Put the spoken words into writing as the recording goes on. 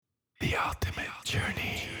ultimate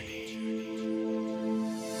journey.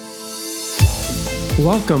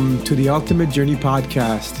 Welcome to the Ultimate Journey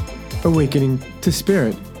Podcast, Awakening to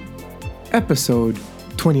Spirit, Episode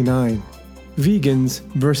 29, Vegans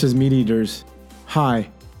versus Meat Eaters. Hi,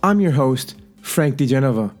 I'm your host, Frank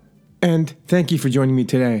DiGenova, and thank you for joining me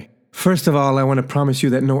today. First of all, I want to promise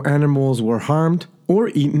you that no animals were harmed or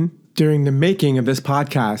eaten during the making of this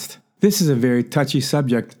podcast. This is a very touchy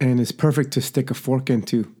subject and is perfect to stick a fork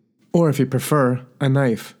into, or if you prefer, a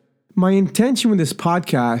knife. My intention with this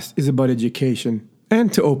podcast is about education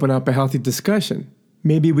and to open up a healthy discussion.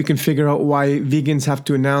 Maybe we can figure out why vegans have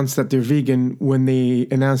to announce that they're vegan when they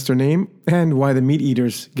announce their name and why the meat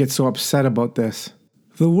eaters get so upset about this.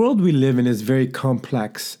 The world we live in is very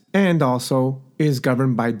complex and also is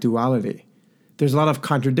governed by duality. There's a lot of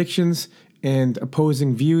contradictions and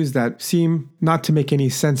opposing views that seem not to make any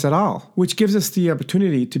sense at all, which gives us the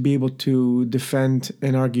opportunity to be able to defend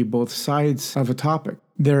and argue both sides of a topic.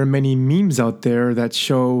 There are many memes out there that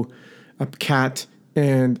show a cat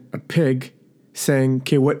and a pig saying,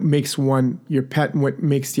 okay, what makes one your pet and what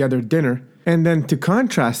makes the other dinner? And then to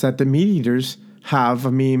contrast that, the meat eaters have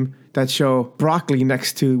a meme that show broccoli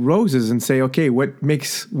next to roses and say, okay, what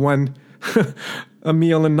makes one a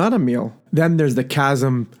meal and not a meal? Then there's the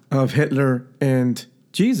chasm of Hitler and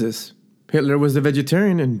Jesus. Hitler was a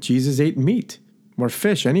vegetarian and Jesus ate meat, or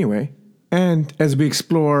fish anyway. And as we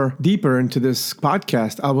explore deeper into this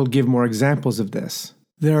podcast, I will give more examples of this.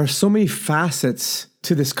 There are so many facets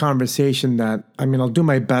to this conversation that, I'll do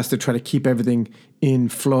my best to try to keep everything in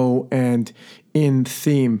flow and in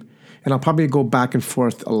theme. And I'll probably go back and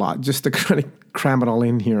forth a lot just to kind of cram it all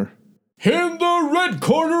in here. In the red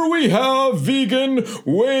corner, we have vegan,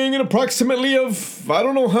 weighing in approximately of, I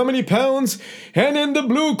don't know how many pounds. And in the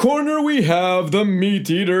blue corner, we have the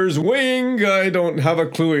meat eaters weighing, I don't have a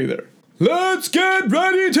clue either. Let's get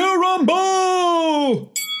ready to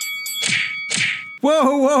rumble!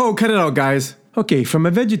 Whoa, cut it out, guys. Okay, from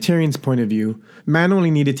a vegetarian's point of view, man only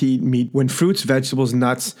needed to eat meat when fruits, vegetables,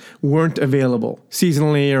 nuts weren't available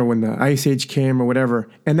seasonally or when the Ice Age came or whatever.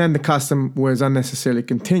 And then the custom was unnecessarily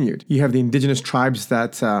continued. You have the indigenous tribes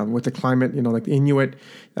that, with the climate, like the Inuit,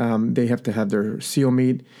 they have to have their seal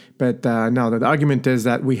meat. But now the argument is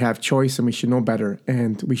that we have choice and we should know better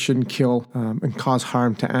and we shouldn't kill and cause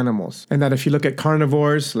harm to animals. And that if you look at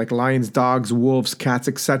carnivores like lions, dogs, wolves, cats,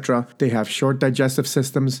 etc., they have short digestive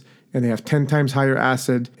systems, and they have 10 times higher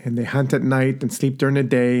acid, and they hunt at night and sleep during the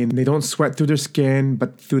day, and they don't sweat through their skin,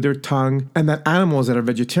 but through their tongue. And that animals that are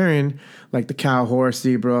vegetarian, like the cow, horse,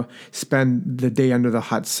 zebra, spend the day under the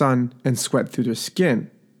hot sun and sweat through their skin.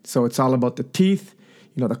 So it's all about the teeth,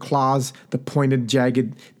 the claws, the pointed,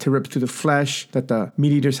 jagged to rip through the flesh, that the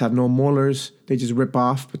meat eaters have no molars. They just rip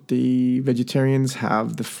off, but the vegetarians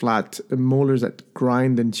have the flat molars that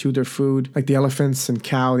grind and chew their food. Like the elephants and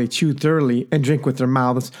cow, they chew thoroughly and drink with their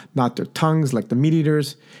mouths, not their tongues like the meat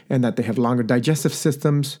eaters, and that they have longer digestive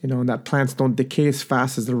systems, and that plants don't decay as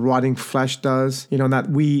fast as the rotting flesh does, and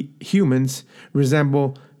that we humans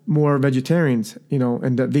resemble more vegetarians,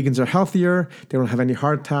 and that vegans are healthier, they don't have any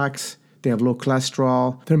heart attacks, they have low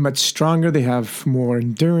cholesterol. They're much stronger. They have more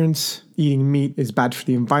endurance. Eating meat is bad for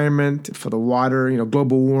the environment, for the water,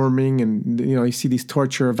 global warming. And, you see these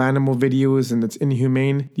torture of animal videos and it's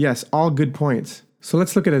inhumane. Yes, all good points. So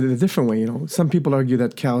let's look at it a different way. Some people argue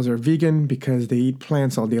that cows are vegan because they eat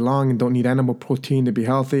plants all day long and don't need animal protein to be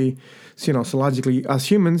healthy. So logically,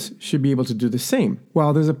 us humans should be able to do the same.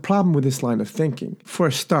 Well, there's a problem with this line of thinking. For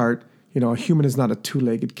a start, a human is not a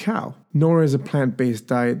two-legged cow, nor is a plant-based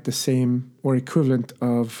diet the same or equivalent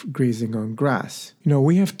of grazing on grass.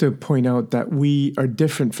 We have to point out that we are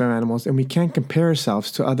different from animals and we can't compare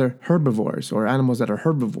ourselves to other herbivores or animals that are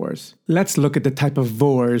herbivores. Let's look at the type of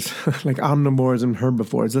vores, like omnivores and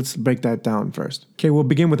herbivores. Let's break that down first. Okay, we'll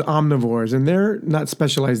begin with omnivores, and they're not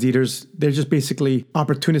specialized eaters. They're just basically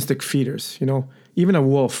opportunistic feeders. Even a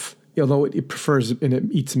wolf, although it prefers and it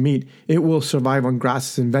eats meat, it will survive on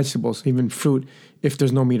grasses and vegetables, even fruit, if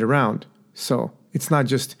there's no meat around. So it's not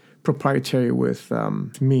just proprietary with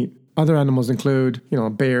meat. Other animals include,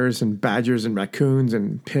 bears and badgers and raccoons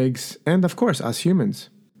and pigs, and of course, us humans.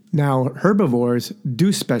 Now, herbivores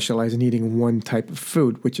do specialize in eating one type of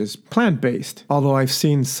food, which is plant-based. Although I've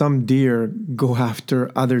seen some deer go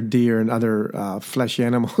after other deer and other fleshy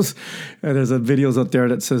animals. There's videos out there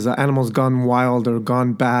that says animals gone wild or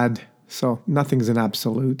gone bad. So nothing's an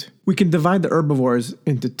absolute. We can divide the herbivores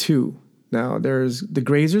into two. Now, there's the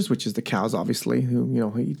grazers, which is the cows, obviously,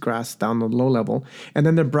 who eat grass down the low level. And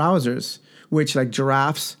then the browsers, which, like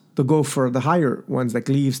giraffes, they'll go for the higher ones, like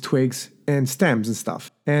leaves, twigs, and stems and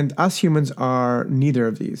stuff. And us humans are neither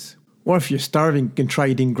of these. Or if you're starving, you can try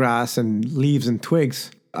eating grass and leaves and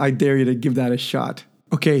twigs. I dare you to give that a shot.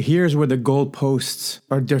 Okay, here's where the goalposts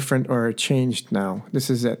are different or are changed now. This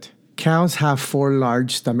is it. Cows have 4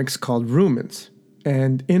 large stomachs called rumens.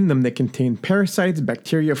 And in them, they contain parasites,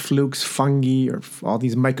 bacteria, flukes, fungi, or all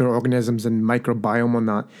these microorganisms and microbiome and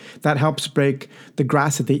not. That helps break the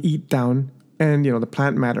grass that they eat down and, the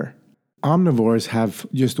plant matter. Omnivores have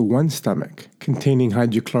just one stomach, containing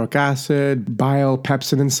hydrochloric acid, bile,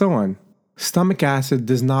 pepsin, and so on. Stomach acid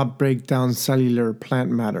does not break down cellular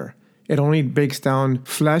plant matter. It only breaks down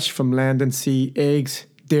flesh from land and sea, eggs,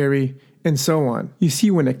 dairy, and so on. You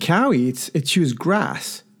see, when a cow eats, it chews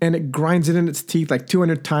grass, and it grinds it in its teeth like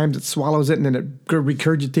 200 times, it swallows it, and then it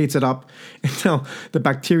regurgitates it up. And now the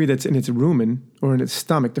bacteria that's in its rumen, or in its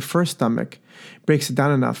stomach, the first stomach, breaks it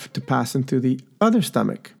down enough to pass into the other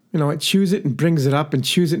stomach. It chews it and brings it up and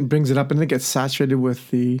chews it and brings it up, and then it gets saturated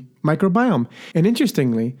with the microbiome. And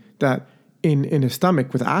interestingly, that in a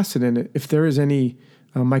stomach with acid in it, if there is any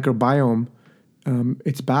microbiome,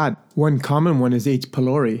 it's bad. One common one is H.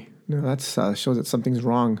 pylori. That shows that something's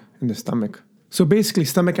wrong in the stomach. So basically,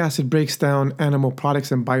 stomach acid breaks down animal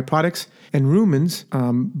products and byproducts, and rumens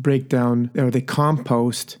break down, or they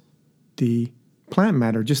compost the plant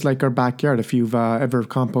matter, just like our backyard. If you've ever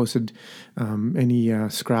composted any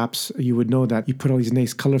scraps, you would know that you put all these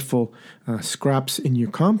nice, colorful scraps in your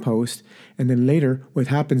compost, and then later, what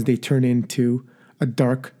happens, they turn into a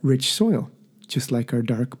dark, rich soil, just like our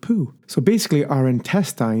dark poo. So basically, our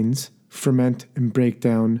intestines ferment and break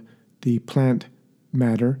down the plant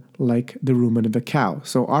matter like the rumen of a cow.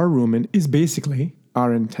 So our rumen is basically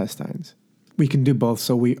our intestines. We can do both,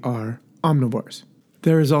 so we are omnivores.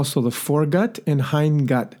 There is also the foregut and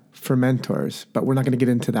hindgut fermentors, but we're not going to get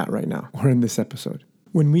into that right now or in this episode.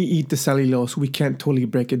 When we eat the cellulose, we can't totally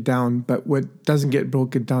break it down, but what doesn't get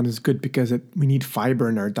broken down is good because we need fiber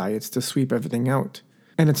in our diets to sweep everything out.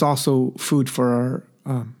 And it's also food for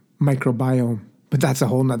our microbiome. But that's a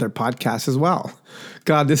whole nother podcast as well.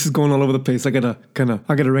 God, this is going all over the place. I gotta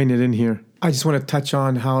rein it in here. I just want to touch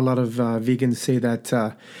on how a lot of vegans say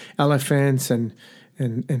that elephants and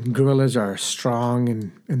gorillas are strong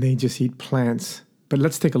and they just eat plants. But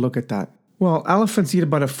let's take a look at that. Well, elephants eat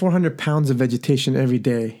about 400 pounds of vegetation every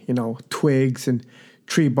day. Twigs and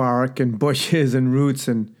tree bark and bushes and roots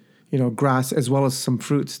and grass, as well as some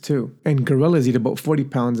fruits too. And gorillas eat about 40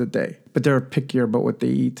 pounds a day, but they're pickier about what they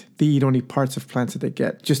eat. They eat only parts of plants that they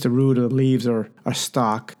get, just a root or leaves or a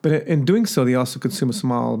stalk. But in doing so, they also consume a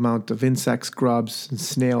small amount of insects, grubs, and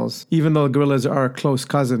snails. Even though gorillas are a close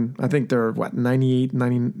cousin, I think they're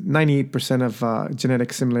 98% of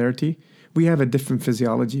genetic similarity. We have a different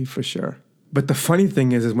physiology for sure. But the funny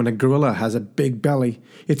thing is when a gorilla has a big belly,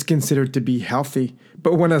 it's considered to be healthy.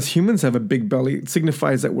 But when us humans have a big belly, it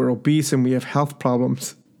signifies that we're obese and we have health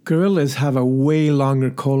problems. Gorillas have a way longer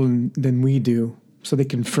colon than we do, so they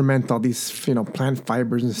can ferment all these, plant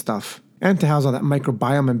fibers and stuff, and to house all that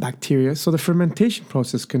microbiome and bacteria, so the fermentation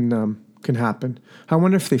process can happen. I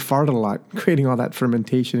wonder if they fart a lot, creating all that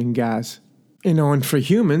fermentation and gas. And for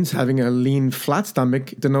humans, having a lean, flat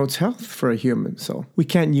stomach denotes health for a human. So we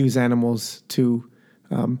can't use animals to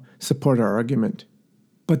support our argument.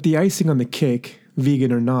 But the icing on the cake,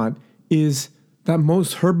 vegan or not, is that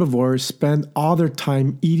most herbivores spend all their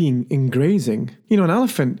time eating and grazing. An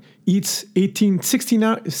elephant eats 16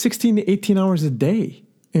 to 18 hours a day.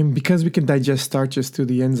 And because we can digest starches through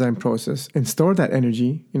the enzyme process and store that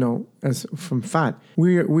energy, as from fat,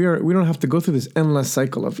 we don't have to go through this endless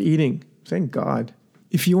cycle of eating. Thank God.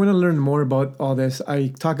 If you want to learn more about all this,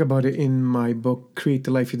 I talk about it in my book, Create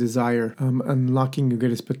the Life You Desire, Unlocking Your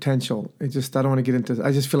Greatest Potential. I don't want to get into this.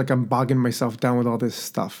 I just feel like I'm bogging myself down with all this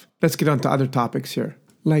stuff. Let's get on to other topics here,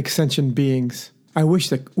 like sentient beings. I wish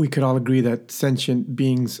that we could all agree that sentient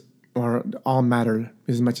beings all matter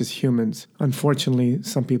as much as humans. Unfortunately,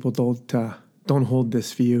 some people don't hold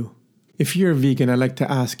this view. If you're a vegan, I'd like to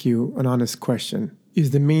ask you an honest question.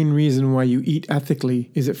 Is the main reason why you eat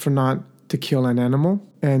ethically, is it for not to kill an animal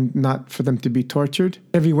and not for them to be tortured?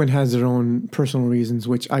 Everyone has their own personal reasons,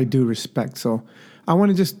 which I do respect. So I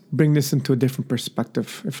want to just bring this into a different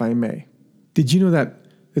perspective, if I may. Did you know that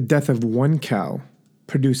the death of one cow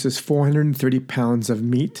produces 430 pounds of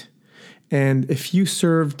meat? And if you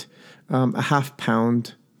served a half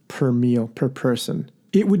pound per meal per person,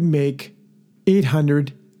 it would make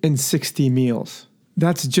 860 meals.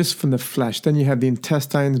 That's just from the flesh. Then you have the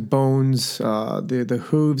intestines, bones, the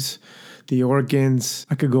hooves, the organs.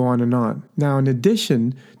 I could go on and on. Now, in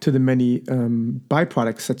addition to the many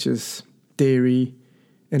byproducts such as dairy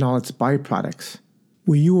and all its byproducts,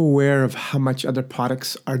 were you aware of how much other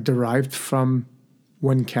products are derived from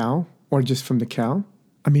one cow or just from the cow?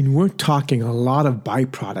 I mean, we're talking a lot of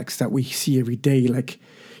byproducts that we see every day, like,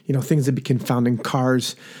 things that can be found in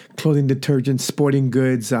cars, clothing detergents, sporting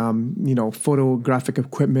goods, photographic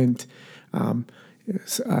equipment,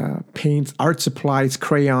 paints, art supplies,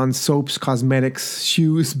 crayons, soaps, cosmetics,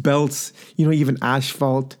 shoes, belts, even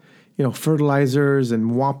asphalt, fertilizers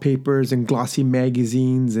and wallpapers and glossy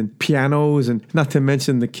magazines and pianos, and not to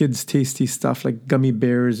mention the kids' tasty stuff like gummy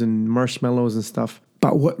bears and marshmallows and stuff.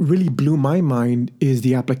 But what really blew my mind is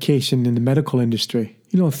the application in the medical industry.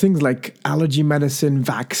 Things like allergy medicine,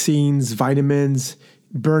 vaccines, vitamins,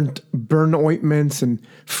 burn ointments and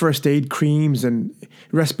first aid creams and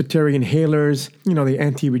respiratory inhalers, the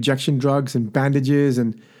anti-rejection drugs and bandages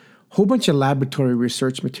and a whole bunch of laboratory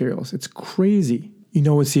research materials. It's crazy.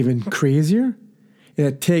 What's even crazier?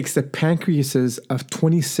 It takes the pancreases of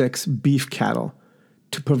 26 beef cattle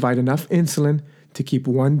to provide enough insulin to keep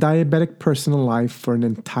one diabetic person alive for an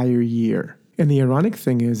entire year. And the ironic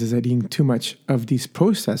thing is that eating too much of these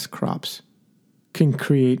processed crops can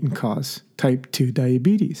create and cause type 2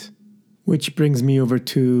 diabetes. Which brings me over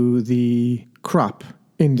to the crop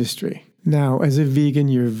industry. Now, as a vegan,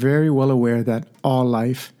 you're very well aware that all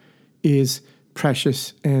life is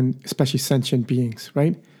precious and especially sentient beings,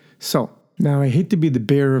 right? So, now I hate to be the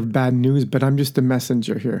bearer of bad news, but I'm just a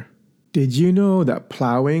messenger here. Did you know that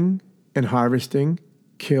plowing and harvesting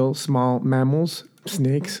kill small mammals,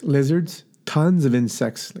 snakes, lizards, tons of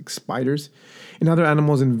insects like spiders, and other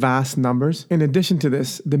animals in vast numbers? In addition to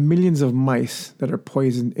this, the millions of mice that are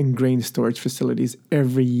poisoned in grain storage facilities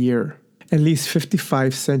every year. At least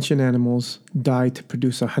 55 sentient animals die to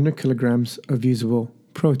produce 100 kilograms of usable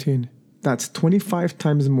protein. That's 25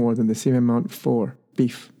 times more than the same amount for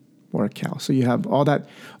beef or a cow. So you have all that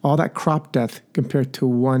crop death compared to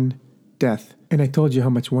one death. And I told you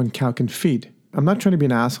how much one cow can feed. I'm not trying to be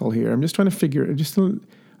an asshole here. I'm just trying to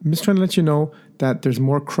let you know that there's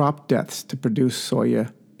more crop deaths to produce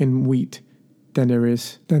soya and wheat than there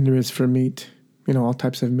is for meat. All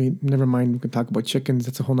types of meat. Never mind, we can talk about chickens.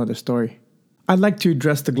 That's a whole nother story. I'd like to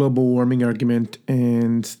address the global warming argument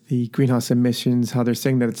and the greenhouse emissions, how they're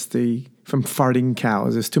saying that it's from farting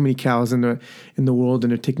cows. There's too many cows in the world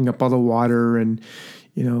and they're taking up all the water, and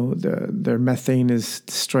their methane is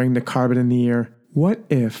destroying the carbon in the air. What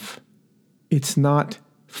if it's not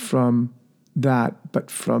from that,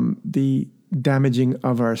 but from the damaging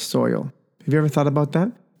of our soil? Have you ever thought about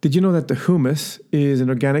that? Did you know that the humus is an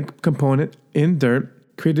organic component in dirt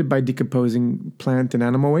created by decomposing plant and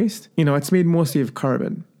animal waste? It's made mostly of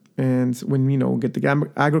carbon. And when, we get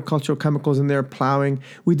the agricultural chemicals in there, plowing,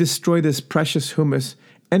 we destroy this precious humus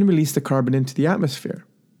and release the carbon into the atmosphere,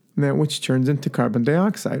 which turns into carbon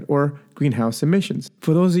dioxide or greenhouse emissions.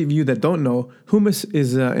 For those of you that don't know, humus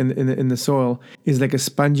is in the soil is like a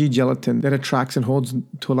spongy gelatin that attracts and holds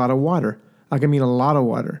to a lot of water. A lot of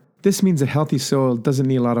water. This means a healthy soil doesn't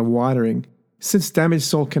need a lot of watering. Since damaged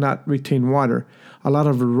soil cannot retain water, a lot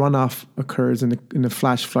of runoff occurs in the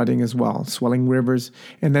flash flooding as well, swelling rivers,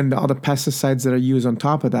 and then all the pesticides that are used on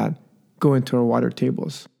top of that go into our water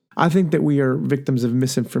tables. I think that we are victims of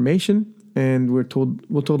misinformation, and we're told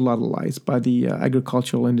a lot of lies by the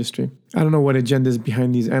agricultural industry. I don't know what agenda is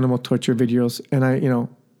behind these animal torture videos, and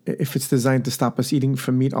if it's designed to stop us eating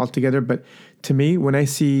from meat altogether. But to me, when I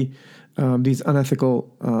see these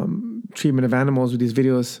unethical treatment of animals with these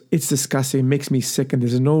videos, it's disgusting. It makes me sick, and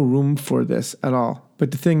there's no room for this at all.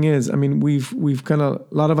 But the thing is, we've kind of,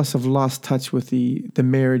 a lot of us have lost touch with the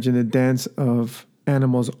marriage and the dance of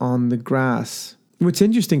animals on the grass. What's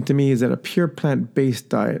interesting to me is that a pure plant-based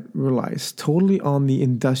diet relies totally on the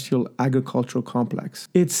industrial agricultural complex.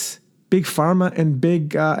 It's big pharma and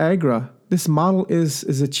big agri. This model is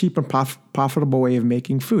a cheap and profitable way of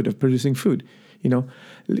making food, of producing food.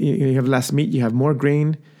 You have less meat, you have more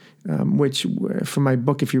grain, which from my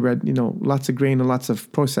book, if you read, lots of grain and lots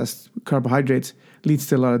of processed carbohydrates leads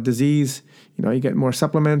to a lot of disease. You get more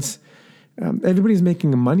supplements. Everybody's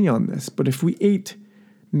making money on this. But if we ate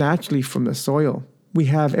naturally from the soil, we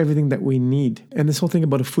have everything that we need. And this whole thing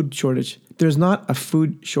about a food shortage, there's not a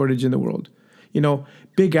food shortage in the world.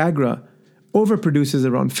 Big agri overproduces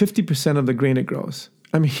around 50% of the grain it grows.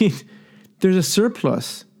 There's a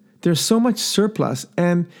surplus. There's so much surplus,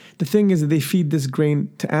 and the thing is that they feed this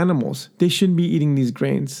grain to animals. They shouldn't be eating these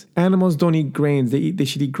grains. Animals don't eat grains. They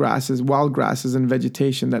should eat grasses, wild grasses, and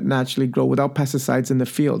vegetation that naturally grow without pesticides in the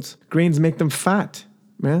fields. Grains make them fat,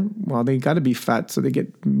 man. Well, they got to be fat so they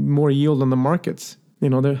get more yield on the markets.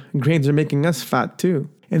 The grains are making us fat too.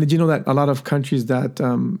 And did you know that a lot of countries that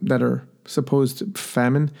are supposed to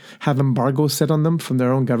famine have embargoes set on them from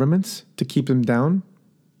their own governments to keep them down?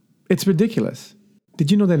 It's ridiculous. Did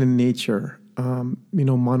you know that in nature,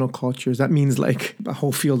 monocultures. That means like a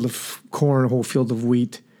whole field of corn, a whole field of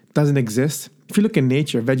wheat doesn't exist. If you look in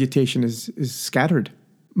nature, vegetation is scattered.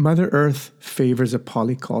 Mother Earth favors a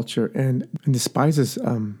polyculture and despises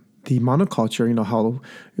the monoculture, how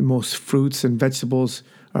most fruits and vegetables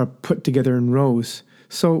are put together in rows.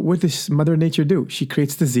 So what does Mother Nature do? She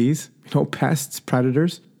creates disease, pests,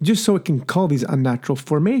 predators, just so it can cull these unnatural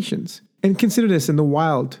formations. And consider this, in the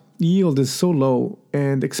wild, yield is so low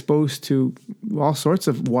and exposed to all sorts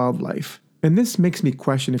of wildlife. And this makes me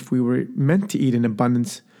question if we were meant to eat in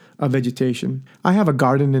abundance of vegetation. I have a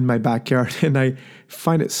garden in my backyard and I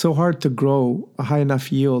find it so hard to grow a high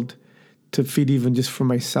enough yield to feed even just for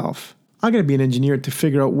myself. I'm going to be an engineer to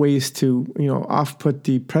figure out ways to, off-put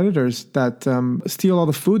the predators that steal all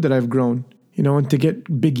the food that I've grown, and to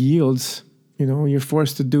get big yields, you're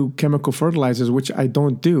forced to do chemical fertilizers, which I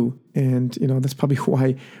don't do. And, that's probably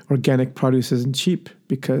why organic produce isn't cheap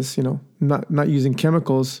because, not using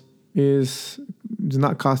chemicals is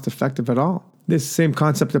not cost effective at all. This same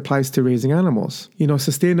concept applies to raising animals.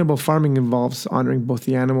 Sustainable farming involves honoring both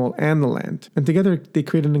the animal and the land. And together, they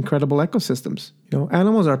create an incredible ecosystems.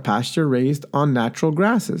 Animals are pasture raised on natural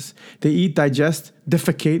grasses. They eat, digest,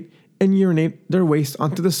 defecate, and urinate their waste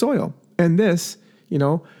onto the soil. And this,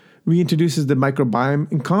 reintroduces the microbiome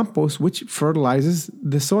in compost, which fertilizes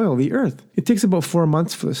the soil, the earth. It takes about 4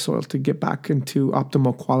 months for the soil to get back into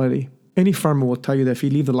optimal quality. Any farmer will tell you that if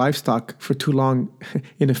you leave the livestock for too long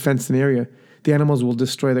in a fenced area, the animals will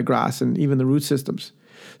destroy the grass and even the root systems.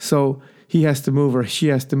 So he has to move or she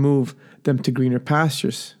has to move them to greener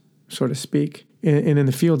pastures, so to speak. And in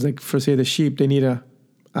the fields, like for say the sheep, they need a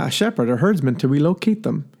shepherd or herdsman to relocate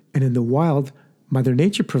them. And in the wild, Mother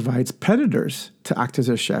Nature provides predators to act as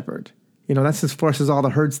their shepherd. That just forces all the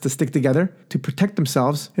herds to stick together to protect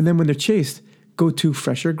themselves. And then when they're chased, go to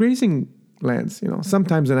fresher grazing lands.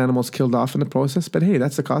 Sometimes an animal's killed off in the process, but hey,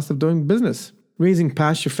 that's the cost of doing business. Raising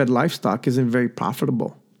pasture-fed livestock isn't very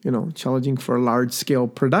profitable, challenging for a large-scale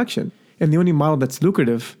production. And the only model that's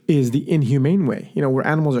lucrative is the inhumane way, where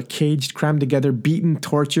animals are caged, crammed together, beaten,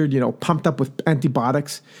 tortured, pumped up with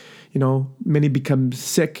antibiotics. Many become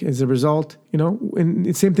sick as a result, and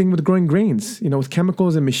the same thing with growing grains, with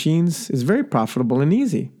chemicals and machines is very profitable and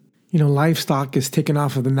easy. Livestock is taken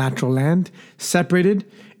off of the natural land, separated,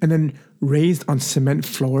 and then raised on cement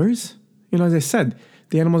floors. As I said,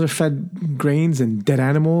 the animals are fed grains and dead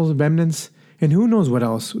animals, remnants, and who knows what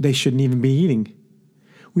else they shouldn't even be eating.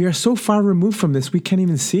 We are so far removed from this, we can't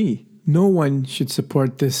even see. No one should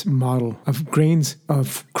support this model of grains,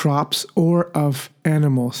 of crops, or of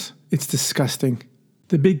animals. It's disgusting.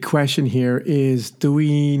 The big question here is, do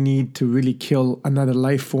we need to really kill another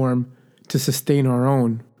life form to sustain our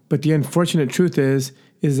own? But the unfortunate truth is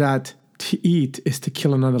that to eat is to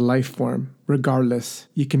kill another life form, regardless.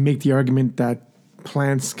 You can make the argument that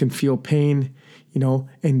plants can feel pain,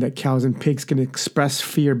 and that cows and pigs can express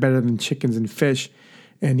fear better than chickens and fish,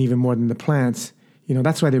 and even more than the plants.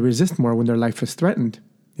 That's why they resist more when their life is threatened.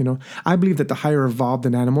 I believe that the higher evolved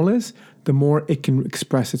an animal is, the more it can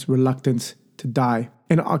express its reluctance to die.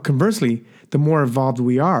 And conversely, the more evolved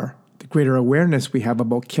we are, the greater awareness we have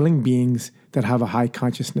about killing beings that have a high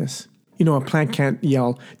consciousness. A plant can't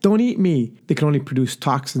yell, "Don't eat me." They can only produce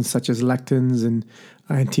toxins such as lectins and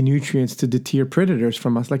anti-nutrients to deter predators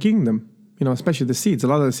from us, like eating them, especially the seeds. A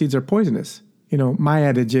lot of the seeds are poisonous. My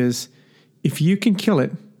adage is, if you can kill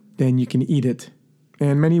it, then you can eat it.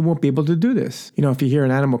 And many won't be able to do this. If you hear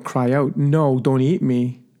an animal cry out, "No, don't eat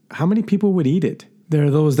me," how many people would eat it? There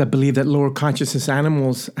are those that believe that lower consciousness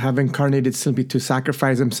animals have incarnated simply to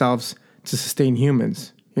sacrifice themselves to sustain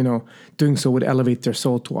humans. Doing so would elevate their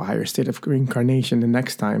soul to a higher state of reincarnation the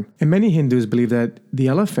next time. And many Hindus believe that the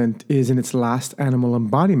elephant is in its last animal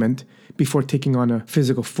embodiment before taking on a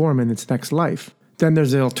physical form in its next life. Then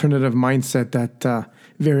there's the alternative mindset that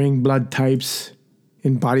varying blood types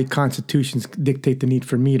and body constitutions dictate the need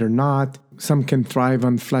for meat or not. Some can thrive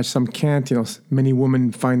on flesh, some can't. Many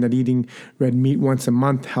women find that eating red meat once a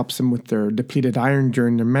month helps them with their depleted iron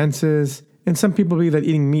during their menses. And some people believe that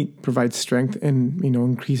eating meat provides strength and,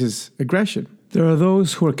 increases aggression. There are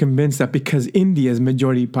those who are convinced that because India's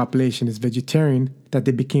majority population is vegetarian, that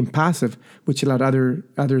they became passive, which allowed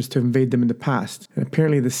others to invade them in the past. And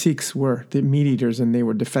apparently the Sikhs were the meat eaters and they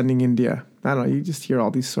were defending India. I don't know, you just hear all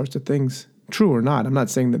these sorts of things. True or not, I'm not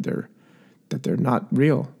saying that they're not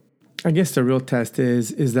real. I guess the real test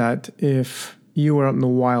is that if you are out in the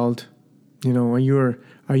wild, are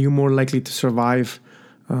you more likely to survive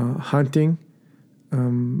hunting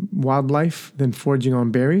wildlife than foraging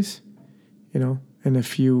on berries? And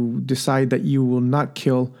if you decide that you will not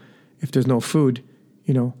kill if there's no food,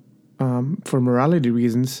 for morality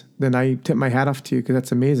reasons, then I tip my hat off to you because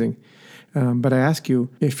that's amazing. But I ask you,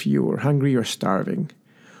 if you were hungry or starving,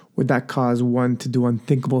 would that cause one to do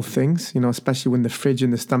unthinkable things? Especially when the fridge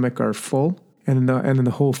and the stomach are full, and then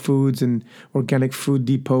the Whole Foods and organic food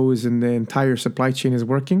depots and the entire supply chain is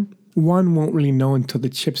working. One won't really know until the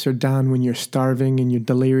chips are down when you're starving and you're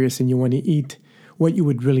delirious and you want to eat what you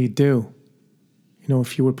would really do.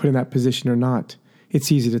 If you were put in that position or not.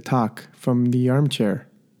 It's easy to talk from the armchair.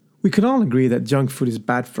 We could all agree that junk food is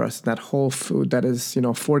bad for us. That whole food that is,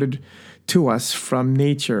 afforded to us from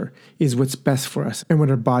nature is what's best for us and what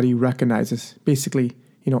our body recognizes. Basically,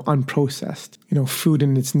 unprocessed, food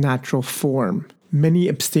in its natural form. Many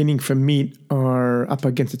abstaining from meat are up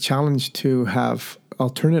against a challenge to have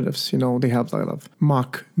alternatives. They have a lot of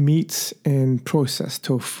mock meats and processed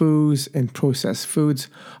tofus and processed foods.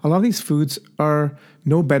 A lot of these foods are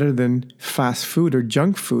no better than fast food or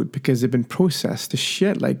junk food because they've been processed to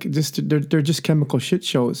shit. They're just chemical shit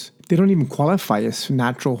shows. They don't even qualify as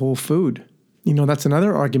natural whole food. That's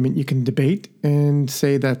another argument you can debate and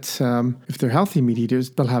say that if they're healthy meat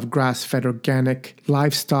eaters, they'll have grass-fed organic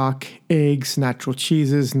livestock, eggs, natural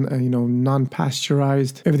cheeses,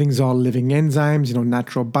 non-pasteurized. Everything's all living enzymes,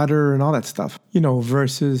 natural butter and all that stuff.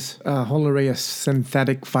 Versus a whole array of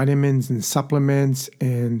synthetic vitamins and supplements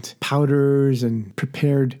and powders and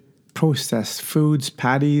prepared processed foods,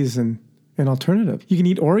 patties, and an alternative. You can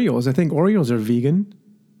eat Oreos. I think Oreos are vegan.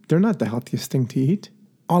 They're not the healthiest thing to eat.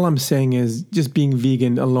 All I'm saying is just being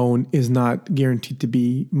vegan alone is not guaranteed to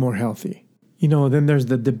be more healthy. Then there's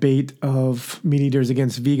the debate of meat eaters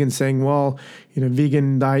against vegans saying, well,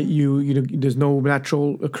 vegan diet, there's no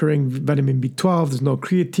natural occurring vitamin B12, there's no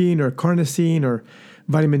creatine or carnosine or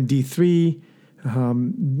vitamin D3,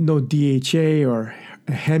 no DHA or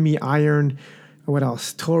hemi iron, what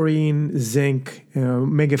else? Taurine, zinc,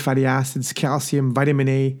 omega fatty acids, calcium, vitamin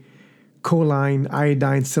A, choline,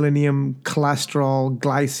 iodine, selenium, cholesterol,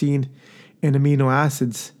 glycine, and amino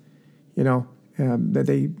acids, that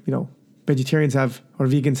they, vegetarians have or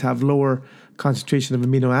vegans have lower concentration of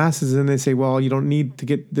amino acids. And they say, well, you don't need to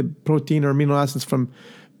get the protein or amino acids from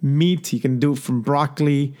meat. You can do it from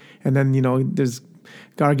broccoli. And then, there's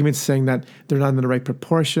arguments saying that they're not in the right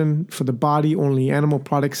proportion for the body. Only animal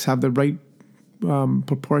products have the right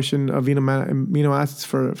proportion of amino acids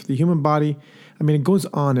for the human body. It goes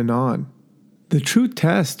on and on. The true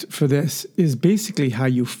test for this is basically how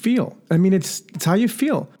you feel. It's how you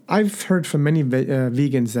feel. I've heard from many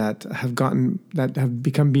vegans that have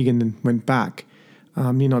become vegan and went back.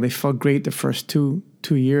 They felt great the first two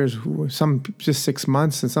years, some just 6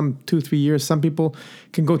 months, and some 2-3 years. Some people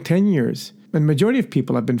can go 10 years. And the majority of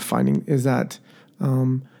people I've been finding is that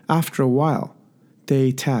after a while,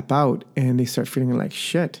 they tap out and they start feeling like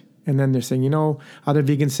shit. And then they're saying, other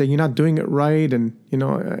vegans say, you're not doing it right. And,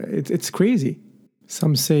 it's crazy.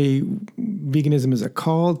 Some say veganism is a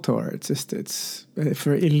cult or it's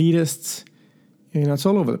for elitists. It's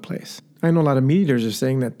all over the place. I know a lot of meat eaters are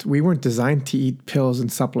saying that we weren't designed to eat pills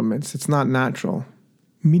and supplements. It's not natural.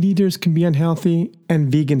 Meat eaters can be unhealthy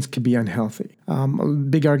and vegans can be unhealthy. A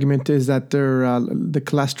big argument is that the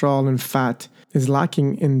cholesterol and fat is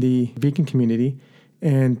lacking in the vegan community.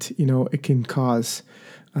 And, it can cause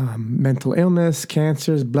mental illness,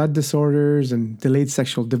 cancers, blood disorders, and delayed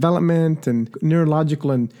sexual development, and neurological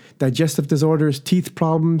and digestive disorders, teeth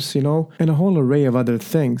problems, and a whole array of other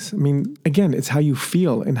things. Again, it's how you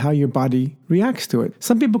feel and how your body reacts to it.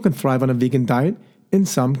 Some people can thrive on a vegan diet and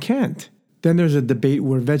some can't. Then there's a debate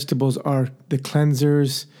where vegetables are the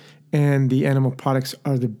cleansers and the animal products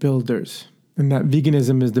are the builders. And that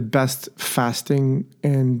veganism is the best fasting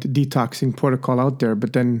and detoxing protocol out there,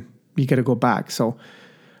 but then you got to go back. So,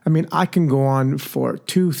 I can go on for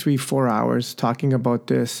 2, 3, 4 hours talking about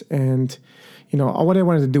this. And, what I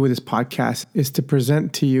wanted to do with this podcast is to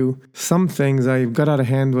present to you some things. I've got out of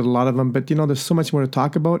hand with a lot of them, but, there's so much more to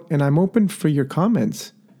talk about. And I'm open for your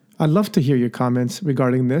comments. I'd love to hear your comments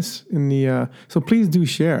regarding this so please do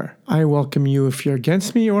share. I welcome you if you're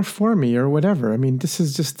against me or for me or whatever. This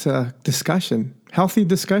is just a discussion, healthy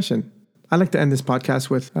discussion. I'd like to end this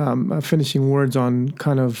podcast with finishing words on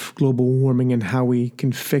kind of global warming and how we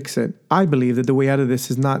can fix it. I believe that the way out of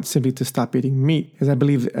this is not simply to stop eating meat, as I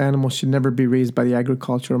believe animals should never be raised by the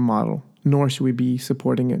agricultural model, nor should we be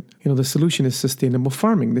supporting it. The solution is sustainable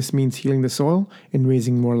farming. This means healing the soil and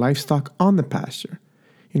raising more livestock on the pasture.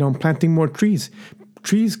 Planting more trees.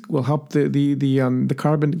 Trees will help the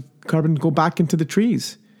carbon go back into the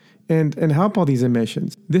trees and help all these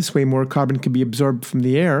emissions. This way, more carbon can be absorbed from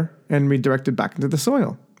the air and redirected back into the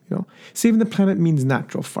soil. Saving the planet means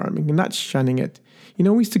natural farming and not shunning it. We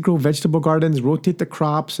used to grow vegetable gardens, rotate the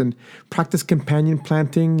crops, and practice companion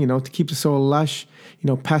planting, to keep the soil lush.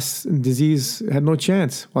 Pests and disease had no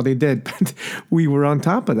chance. Well, they did, but we were on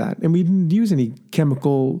top of that. And we didn't use any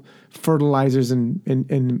chemical fertilizers and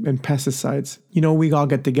pesticides. We all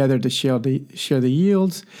get together to share the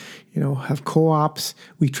yields, have co-ops.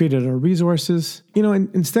 We traded our resources. And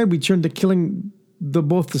instead we turned to killing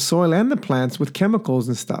both the soil and the plants with chemicals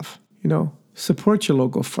and stuff. Support your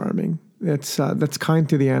local farming. That's kind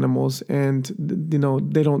to the animals, and they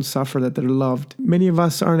don't suffer, that they're loved. Many of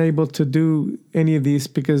us aren't able to do any of these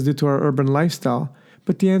because due to our urban lifestyle.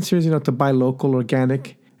 But the answer is, to buy local,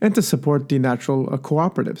 organic, and to support the natural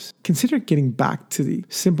cooperatives. Consider getting back to the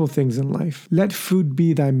simple things in life. Let food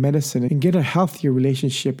be thy medicine and get a healthier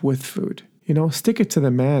relationship with food. Stick it to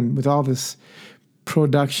the man with all this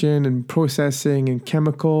production and processing and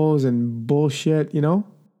chemicals and bullshit,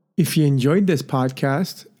 If you enjoyed this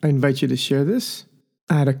podcast, I invite you to share this,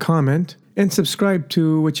 add a comment, and subscribe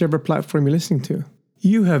to whichever platform you're listening to.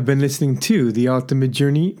 You have been listening to the Ultimate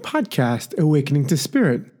Journey podcast, Awakening to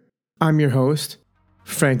Spirit. I'm your host,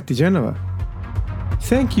 Frank DeGenova.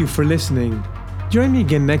 Thank you for listening. Join me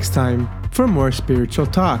again next time for more spiritual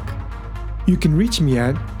talk. You can reach me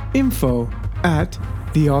at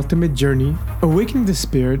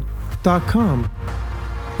info@theultimatejourneyawakeningtospirit.com.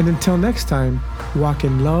 And until next time, walk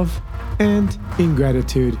in love and in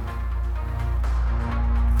gratitude.